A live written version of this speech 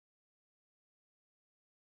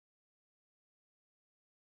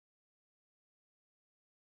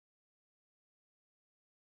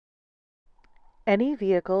Any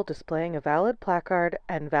vehicle displaying a valid placard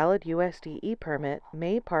and valid USD permit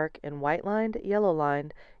may park in white-lined,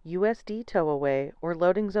 yellow-lined, USD tow-away, or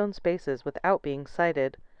loading zone spaces without being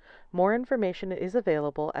cited. More information is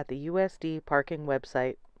available at the USD parking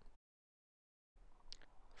website.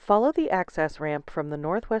 Follow the access ramp from the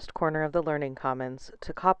northwest corner of the Learning Commons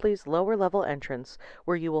to Copley's lower-level entrance,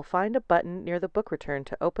 where you will find a button near the book return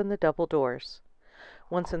to open the double doors.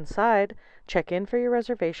 Once inside, check in for your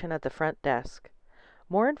reservation at the front desk.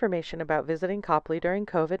 More information about visiting Copley during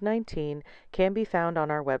COVID-19 can be found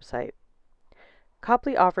on our website.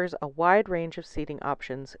 Copley offers a wide range of seating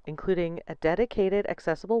options, including a dedicated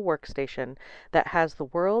accessible workstation that has the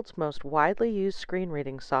world's most widely used screen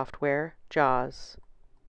reading software, JAWS.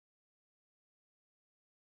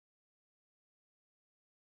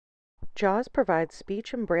 JAWS provides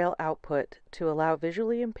speech and braille output to allow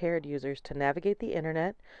visually impaired users to navigate the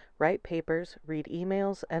internet, write papers, read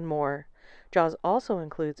emails, and more. JAWS also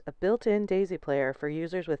includes a built-in daisy player for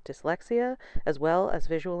users with dyslexia as well as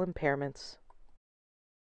visual impairments.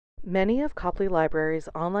 Many of Copley Library's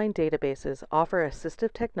online databases offer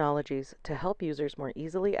assistive technologies to help users more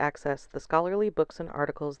easily access the scholarly books and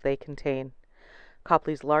articles they contain.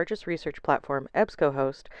 Copley's largest research platform,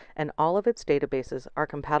 EBSCOhost, and all of its databases are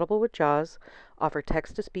compatible with JAWS, offer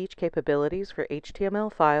text-to-speech capabilities for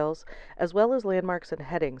HTML files, as well as landmarks and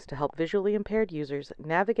headings to help visually impaired users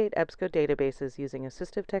navigate EBSCO databases using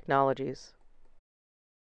assistive technologies.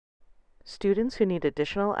 Students who need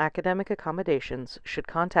additional academic accommodations should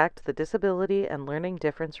contact the Disability and Learning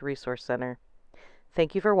Difference Resource Center.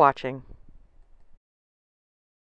 Thank you for watching.